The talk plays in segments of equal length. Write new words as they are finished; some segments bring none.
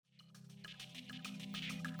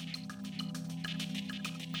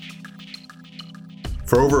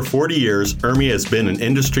For over 40 years, IRMI has been an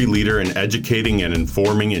industry leader in educating and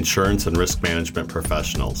informing insurance and risk management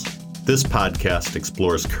professionals. This podcast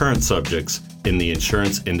explores current subjects in the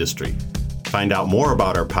insurance industry. Find out more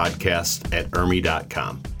about our podcast at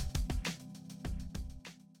IRMI.com.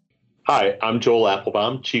 Hi, I'm Joel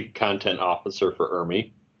Applebaum, Chief Content Officer for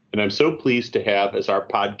IRMI, and I'm so pleased to have as our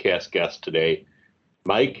podcast guest today,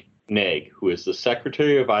 Mike Naig, who is the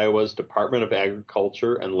Secretary of Iowa's Department of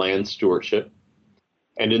Agriculture and Land Stewardship.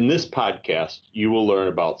 And in this podcast, you will learn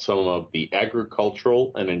about some of the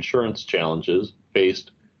agricultural and insurance challenges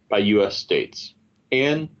faced by U.S. states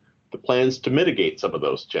and the plans to mitigate some of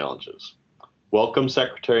those challenges. Welcome,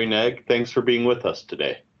 Secretary Naig. Thanks for being with us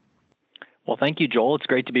today. Well, thank you, Joel. It's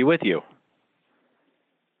great to be with you.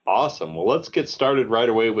 Awesome. Well, let's get started right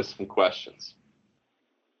away with some questions.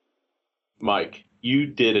 Mike, you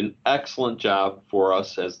did an excellent job for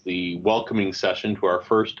us as the welcoming session to our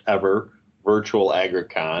first ever virtual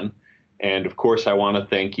AgriCon. And of course, I want to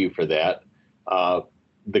thank you for that.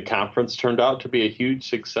 The conference turned out to be a huge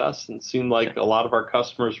success and seemed like a lot of our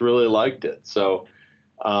customers really liked it. So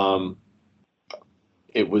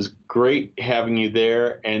it was great having you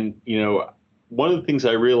there. And, you know, one of the things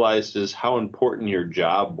I realized is how important your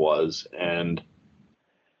job was, and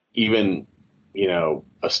even, you know,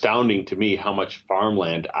 astounding to me how much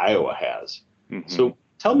farmland Iowa has. Mm-hmm. So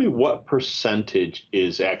tell me, what percentage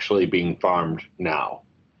is actually being farmed now?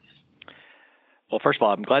 Well, first of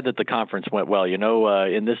all, I'm glad that the conference went well. You know,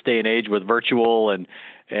 in this day and age with virtual and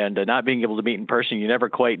not being able to meet in person, you never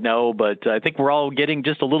quite know. But I think we're all getting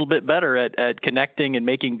just a little bit better at connecting and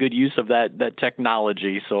making good use of that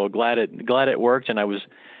technology. So glad it worked, and I was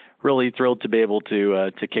really thrilled to be able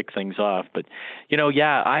to kick things off. But, you know,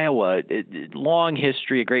 yeah, Iowa, long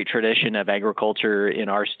history, a great tradition of agriculture in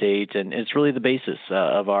our state, and it's really the basis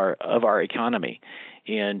of our economy.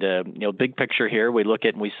 And, you know, big picture here, we look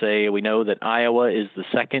at and we say we know that Iowa is the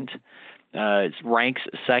second, it ranks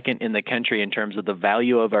second in the country in terms of the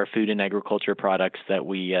value of our food and agriculture products that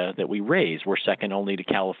we raise. We're second only to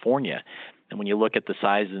California. And when you look at the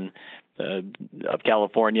size of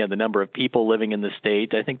California, the number of people living in the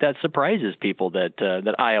state, I think that surprises people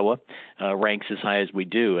that Iowa ranks as high as we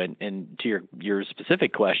do. And to your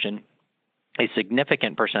specific question, a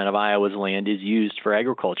significant percent of Iowa's land is used for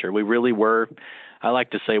agriculture. We really were, I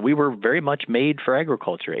like to say, we were very much made for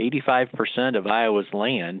agriculture. 85% of Iowa's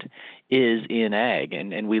land is in ag,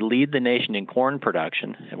 and we lead the nation in corn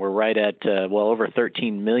production, and we're right at well over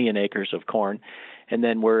 13 million acres of corn. And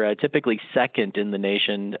then we're typically second in the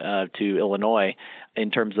nation to Illinois in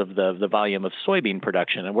terms of the volume of soybean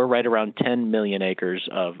production, and we're right around 10 million acres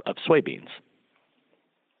of soybeans.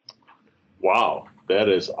 Wow, that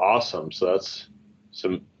is awesome. So that's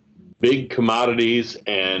some big commodities,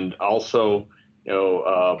 and also, you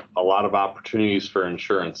know, a lot of opportunities for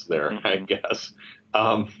insurance there, mm-hmm. I guess.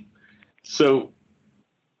 So,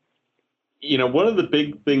 you know, one of the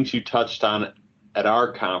big things you touched on at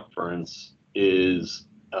our conference is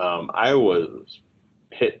Iowa was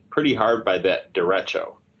hit pretty hard by that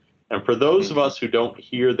derecho. And for those mm-hmm. of us who don't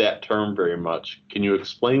hear that term very much, can you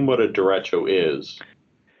explain what a derecho is,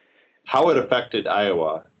 how it affected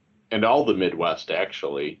Iowa and all the Midwest,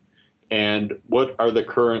 actually, and what are the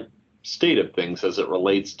current state of things as it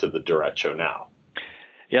relates to the derecho now?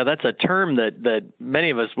 Yeah, that's a term that many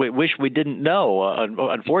of us wish we didn't know.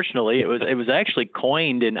 Unfortunately, it was actually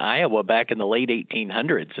coined in Iowa back in the late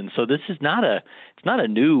 1800s, and so this is not a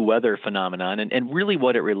new weather phenomenon. And really,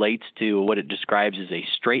 what it relates to, what it describes, is a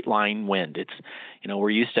straight line wind. It's, you know,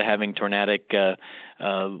 we're used to having tornadic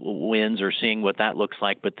winds or seeing what that looks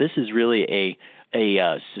like, but this is really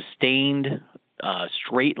a sustained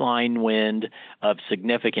straight line wind of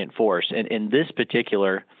significant force. And in this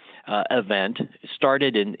particular event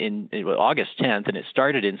started in August 10th, and it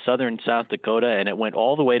started in southern South Dakota, and it went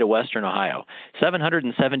all the way to western Ohio,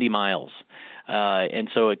 770 miles. And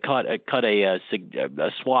so it cut a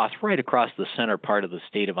swath right across the center part of the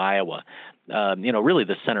state of Iowa, you know, really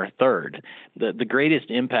the center third. The greatest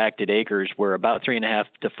impacted acres were about 3.5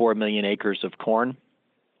 to 4 million acres of corn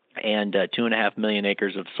and 2.5 million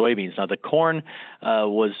acres of soybeans. Now, the corn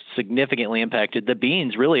was significantly impacted. The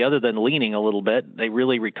beans, really, other than leaning a little bit, they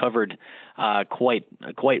really recovered quite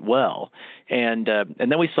well. And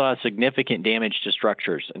then we saw significant damage to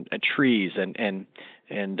structures and trees and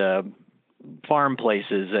farm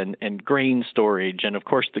places and grain storage, and of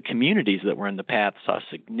course the communities that were in the path saw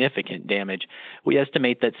significant damage. We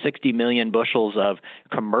estimate that 60 million bushels of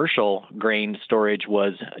commercial grain storage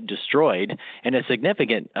was destroyed, and a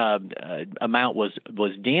significant amount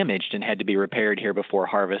was damaged and had to be repaired here before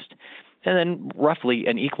harvest. and then roughly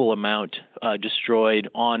an equal amount destroyed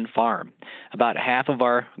on farm. About half of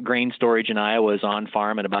our grain storage in Iowa is on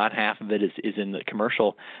farm, and about half of it is in the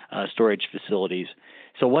commercial storage facilities.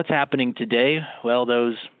 So what's happening today? Well,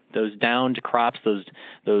 those downed crops,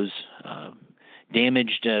 those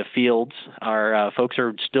damaged fields, our folks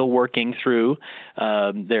are still working through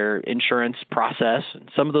their insurance process.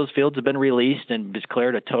 Some of those fields have been released and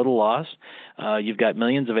declared a total loss. You've got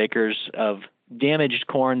millions of acres of damaged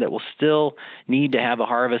corn that will still need to have a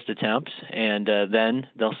harvest attempt, and then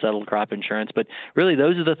they'll settle crop insurance. But really,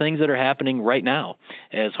 those are the things that are happening right now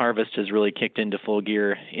as harvest has really kicked into full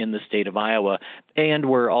gear in the state of Iowa. And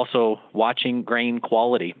we're also watching grain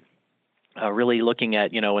quality. Really looking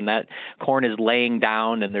at, when that corn is laying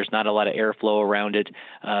down and there's not a lot of airflow around it,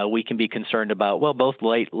 we can be concerned about, both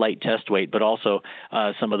light test weight, but also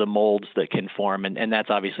some of the molds that can form. And that's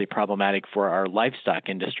obviously problematic for our livestock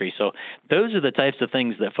industry. So those are the types of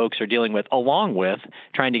things that folks are dealing with, along with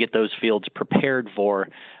trying to get those fields prepared for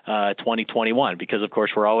 2021, because, of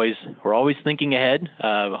course, we're always thinking ahead,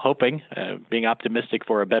 hoping, being optimistic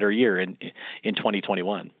for a better year in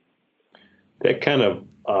 2021. That kind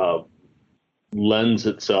of lends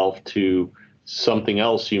itself to something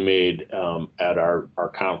else you made at our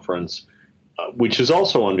conference, which is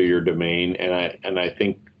also under your domain, and I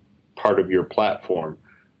think part of your platform.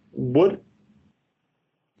 What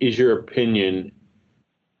is your opinion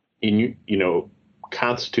in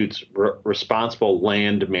constitutes responsible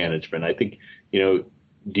land management? I think do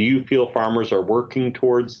you feel farmers are working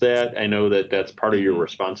towards that? I know that that's part of your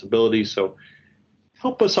responsibility. So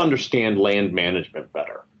help us understand land management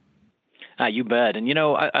better. You bet. And,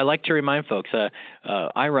 I like to remind folks,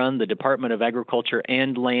 I run the Department of Agriculture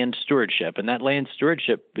and Land Stewardship, and that land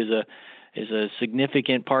stewardship is a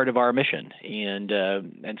significant part of our mission.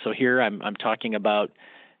 And so here I'm talking about,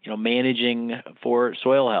 managing for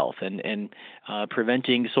soil health and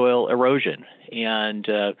preventing soil erosion, and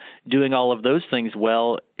doing all of those things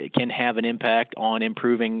well, it can have an impact on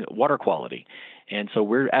improving water quality. And so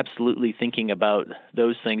we're absolutely thinking about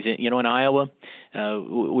those things. In Iowa,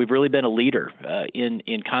 we've really been a leader in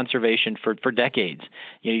conservation for decades.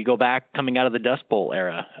 You go back coming out of the Dust Bowl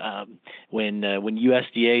era, when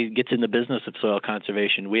USDA gets in the business of soil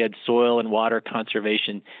conservation. We had soil and water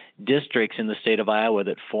conservation districts in the state of Iowa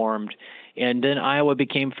that formed. And then Iowa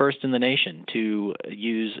became first in the nation to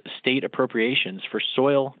use state appropriations for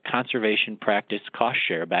soil conservation practice cost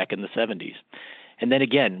share back in the 70s. And then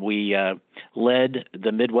again, we led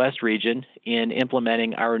the Midwest region in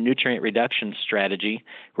implementing our nutrient reduction strategy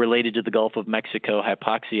related to the Gulf of Mexico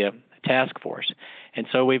hypoxia task force. And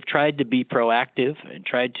so we've tried to be proactive and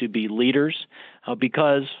tried to be leaders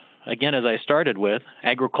because, again, as I started with,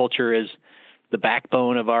 agriculture is the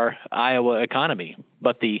backbone of our Iowa economy.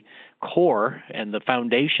 But the core and the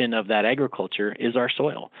foundation of that agriculture is our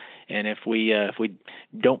soil. And if we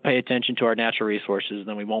don't pay attention to our natural resources,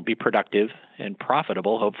 then we won't be productive and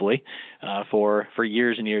profitable, hopefully, for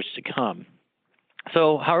years and years to come.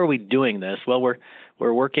 So how are we doing this? Well, we're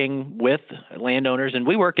working with landowners, and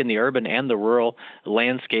we work in the urban and the rural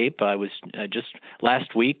landscape. I was just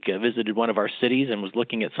last week visited one of our cities and was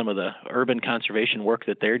looking at some of the urban conservation work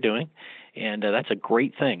that they're doing, and that's a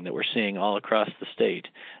great thing that we're seeing all across the state.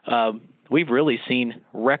 We've really seen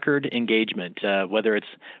record engagement, whether it's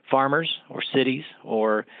farmers or cities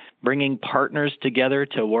or bringing partners together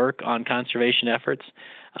to work on conservation efforts.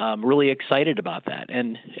 Really excited about that,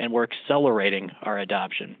 and we're accelerating our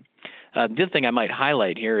adoption. The other thing I might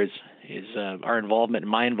highlight here is our involvement,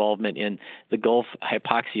 my involvement in the Gulf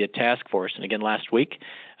Hypoxia Task Force. And again, last week,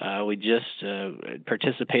 we just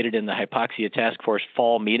participated in the Hypoxia Task Force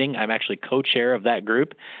fall meeting. I'm actually co-chair of that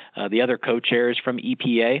group. The other co-chair is from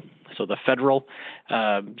EPA, so the federal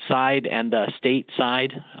side and the state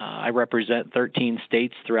side. I represent 13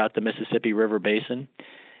 states throughout the Mississippi River Basin.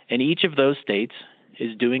 And each of those states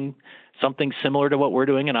is doing something similar to what we're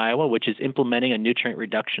doing in Iowa, which is implementing a nutrient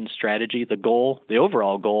reduction strategy. The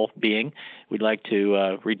overall goal being we'd like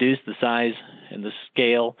to reduce the size and the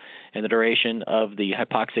scale and the duration of the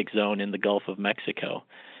hypoxic zone in the Gulf of Mexico.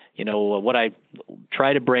 What I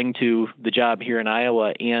try to bring to the job here in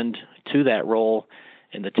Iowa and to that role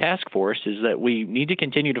in the task force is that we need to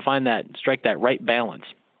continue to strike that right balance.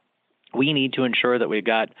 We need to ensure that we've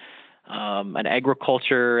got an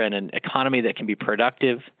agriculture and an economy that can be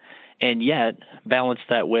productive, and yet balance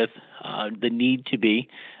that with the need to be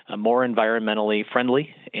more environmentally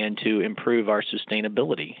friendly and to improve our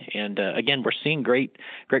sustainability. And again, we're seeing great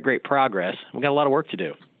progress. We've got a lot of work to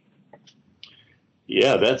do.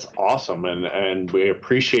 Yeah, that's awesome. And we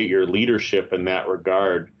appreciate your leadership in that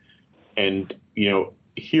regard. And,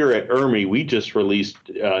 here at ERMI, we just released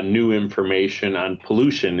new information on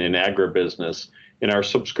pollution in agribusiness in our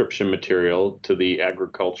subscription material to the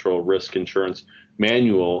Agricultural Risk Insurance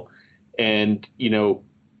Manual. And,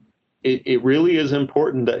 it really is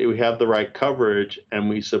important that we have the right coverage and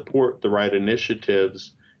we support the right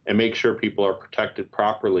initiatives and make sure people are protected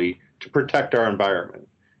properly to protect our environment.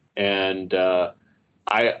 And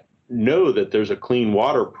I know that there's a clean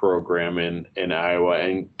water program in Iowa,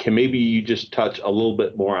 and can maybe you just touch a little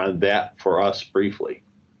bit more on that for us briefly?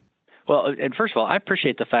 Well, and first of all, I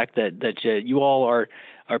appreciate the fact that you all are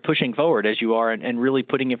pushing forward as you are and really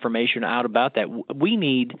putting information out about that. We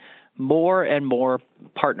need more and more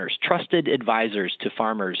partners, trusted advisors to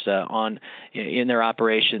farmers in their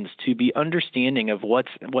operations to be understanding of what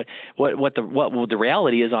the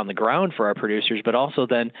reality is on the ground for our producers, but also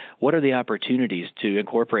then what are the opportunities to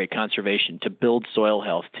incorporate conservation, to build soil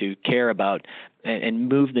health, to care about and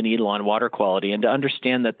move the needle on water quality, and to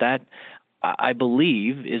understand that I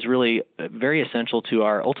believe is really very essential to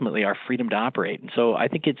ultimately our freedom to operate. And so I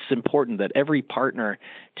think it's important that every partner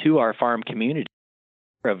to our farm community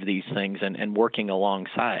of these things and working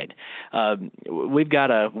alongside. We've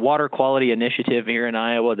got a water quality initiative here in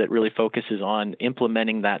Iowa that really focuses on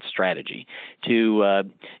implementing that strategy to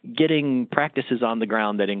getting practices on the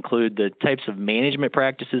ground that include the types of management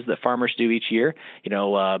practices that farmers do each year,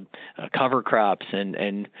 cover crops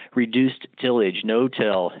and reduced tillage,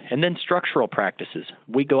 no-till, and then structural practices.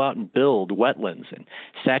 We go out and build wetlands and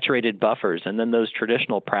saturated buffers, and then those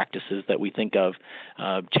traditional practices that we think of,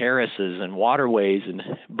 terraces and waterways and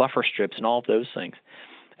buffer strips and all of those things.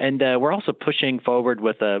 And we're also pushing forward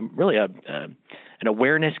with an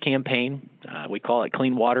awareness campaign. We call it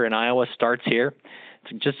Clean Water in Iowa Starts Here.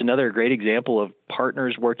 It's just another great example of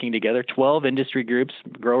partners working together, 12 industry groups,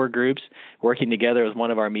 grower groups, working together with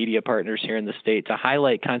one of our media partners here in the state to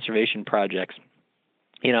highlight conservation projects.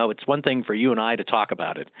 It's one thing for you and I to talk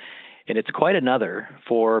about it, and it's quite another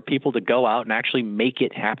for people to go out and actually make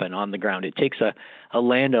it happen on the ground. It takes a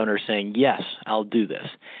landowner saying, yes, I'll do this.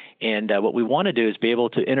 And what we want to do is be able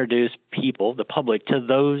to introduce people, the public, to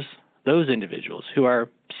those individuals who are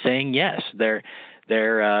saying yes. They're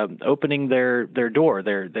opening their door.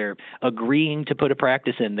 They're agreeing to put a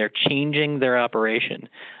practice in. They're changing their operation,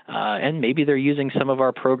 and maybe they're using some of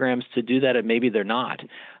our programs to do that, and maybe they're not.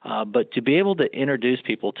 But to be able to introduce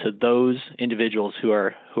people to those individuals who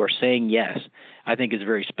are saying yes, I think is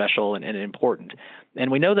very special and important. And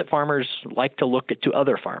we know that farmers like to look to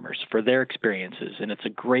other farmers for their experiences, and it's a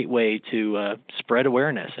great way to spread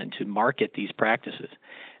awareness and to market these practices.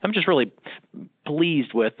 I'm just really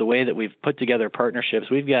pleased with the way that we've put together partnerships.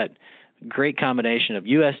 We've got a great combination of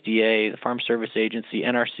USDA, the Farm Service Agency,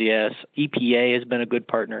 NRCS, EPA has been a good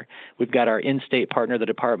partner. We've got our in-state partner, the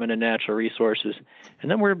Department of Natural Resources. And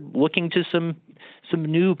then we're looking to some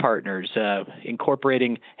new partners,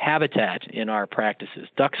 incorporating habitat in our practices,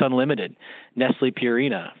 Ducks Unlimited, Nestle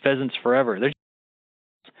Purina, Pheasants Forever. There's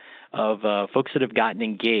of folks that have gotten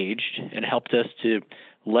engaged and helped us to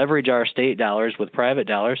leverage our state dollars with private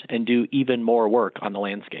dollars and do even more work on the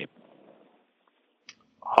landscape.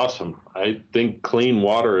 Awesome. I think clean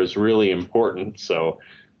water is really important. So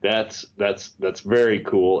that's very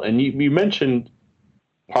cool. And you mentioned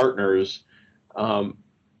partners.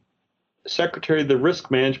 Secretary, the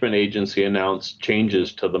Risk Management Agency announced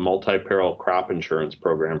changes to the multi-peril crop insurance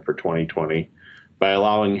program for 2020 by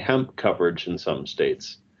allowing hemp coverage in some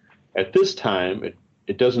states. At this time,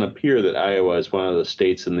 it doesn't appear that Iowa is one of the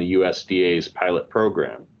states in the USDA's pilot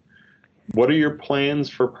program. What are your plans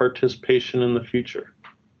for participation in the future?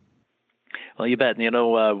 Well, you bet.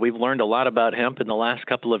 We've learned a lot about hemp in the last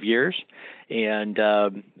couple of years, and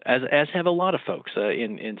as have a lot of folks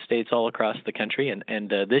in states all across the country. And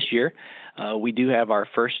this year, we do have our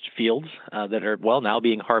first fields that are now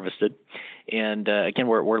being harvested. And again,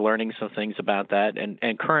 we're learning some things about that.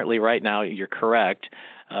 And currently, right now, you're correct.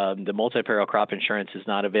 The multi-peril crop insurance is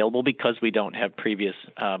not available because we don't have previous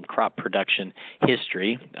crop production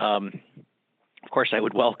history. Of course, I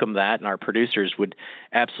would welcome that, and our producers would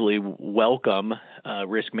absolutely welcome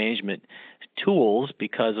risk management tools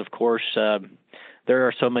because, of course, there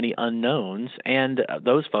are so many unknowns, and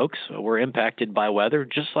those folks were impacted by weather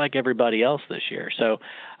just like everybody else this year. So,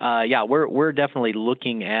 we're definitely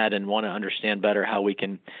looking at and want to understand better how we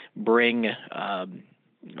can bring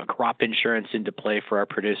crop insurance into play for our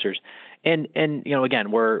producers. And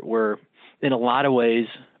again, we're in a lot of ways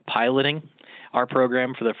piloting our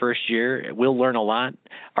program for the first year. We'll learn a lot.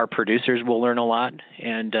 Our producers will learn a lot,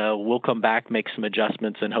 and we'll come back, make some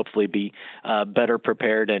adjustments, and hopefully be better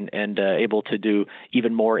prepared and able to do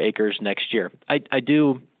even more acres next year. I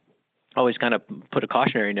do always kind of put a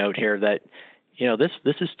cautionary note here that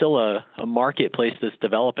this is still a marketplace that's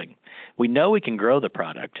developing. We know we can grow the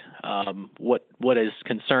product. What is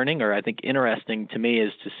concerning, or I think interesting to me,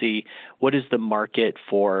 is to see what is the market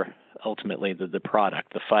for ultimately the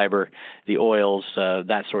product, the fiber, the oils,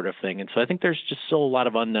 that sort of thing. And so I think there's just still a lot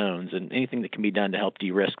of unknowns, and anything that can be done to help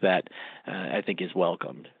de-risk that, I think, is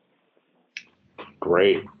welcomed.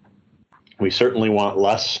 Great. We certainly want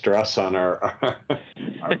less stress on our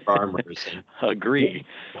farmers. Agree.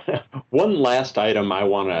 One last item I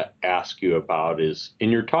want to ask you about is, in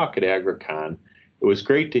your talk at AgriCon, it was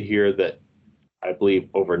great to hear that I believe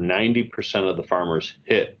over 90% of the farmers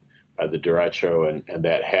hit by the derecho and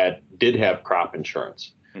that did have crop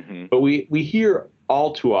insurance. Mm-hmm. But we hear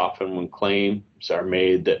all too often when claims are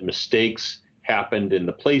made that mistakes happened in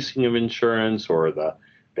the placing of insurance or the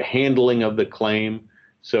handling of the claim.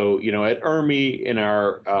 So, at IRMI, in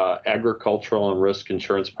our agricultural and risk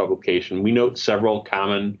insurance publication, we note several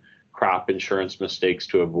common crop insurance mistakes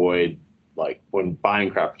to avoid, like when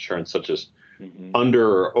buying crop insurance, such as under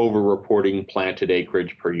or over reporting planted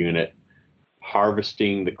acreage per unit,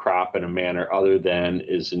 harvesting the crop in a manner other than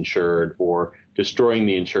is insured, or destroying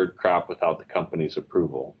the insured crop without the company's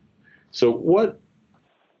approval. So what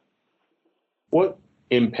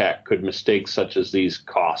impact could mistakes such as these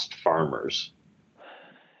cost farmers?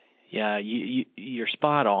 Yeah, you're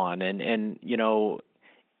spot on, and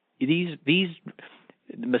these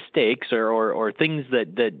mistakes or things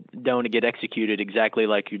that don't get executed exactly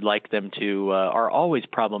like you'd like them to are always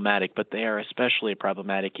problematic, but they are especially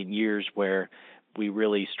problematic in years where we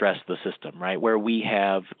really stress the system, right? Where we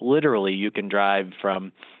have literally, you can drive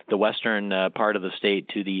from the western part of the state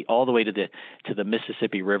all the way to the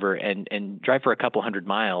Mississippi River and drive for a couple hundred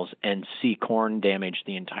miles and see corn damage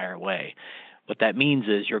the entire way. What that means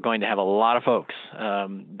is you're going to have a lot of folks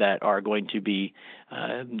that are going to be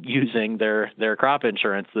using their crop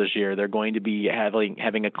insurance this year. They're going to be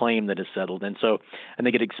having a claim that is settled. And so I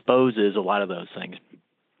think it exposes a lot of those things.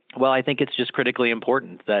 Well, I think it's just critically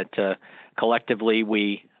important that collectively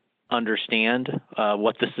we understand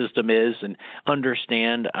what the system is and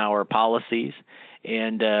understand our policies.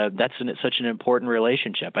 And that's such an important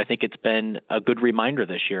relationship. I think it's been a good reminder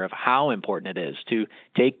this year of how important it is to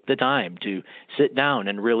take the time to sit down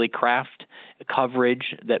and really craft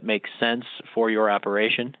coverage that makes sense for your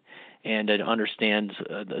operation and understands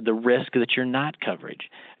the risk that you're not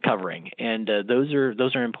covering. And those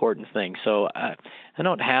are important things. So I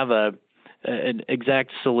don't have an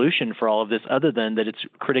exact solution for all of this, other than that it's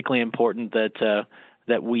critically important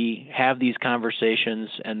that we have these conversations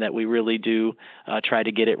and that we really do try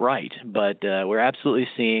to get it right. But we're absolutely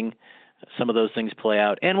seeing some of those things play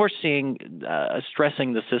out. And we're seeing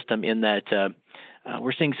stressing the system in that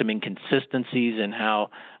we're seeing some inconsistencies in how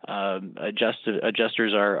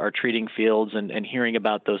adjusters are treating fields and hearing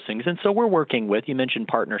about those things. And so we're working with, you mentioned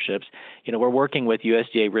partnerships, we're working with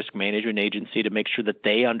USDA Risk Management Agency to make sure that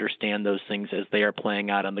they understand those things as they are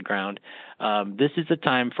playing out on the ground. This is a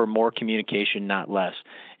time for more communication, not less.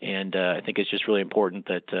 And I think it's just really important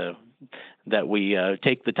that we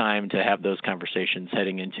take the time to have those conversations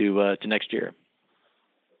heading into to next year.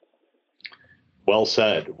 Well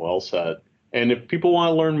said. Well said. And if people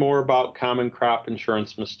want to learn more about common crop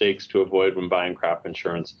insurance mistakes to avoid when buying crop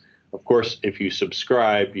insurance, of course, if you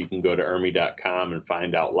subscribe, you can go to IRMI.com and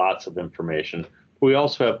find out lots of information. We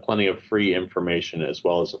also have plenty of free information, as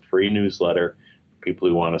well as a free newsletter for people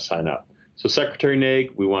who want to sign up. So Secretary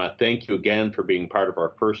Naig, we want to thank you again for being part of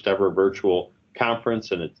our first ever virtual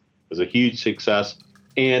conference, and it was a huge success,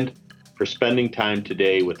 and for spending time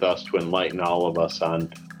today with us to enlighten all of us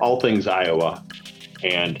on all things Iowa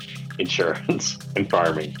and insurance and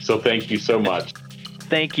farming. So thank you so much.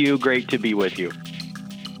 Thank you. Great to be with you.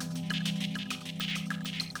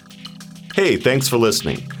 Hey, thanks for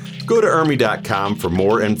listening. Go to IRMI.com for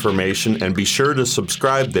more information and be sure to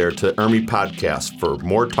subscribe there to IRMI Podcast for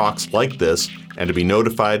more talks like this and to be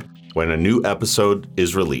notified when a new episode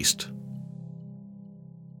is released.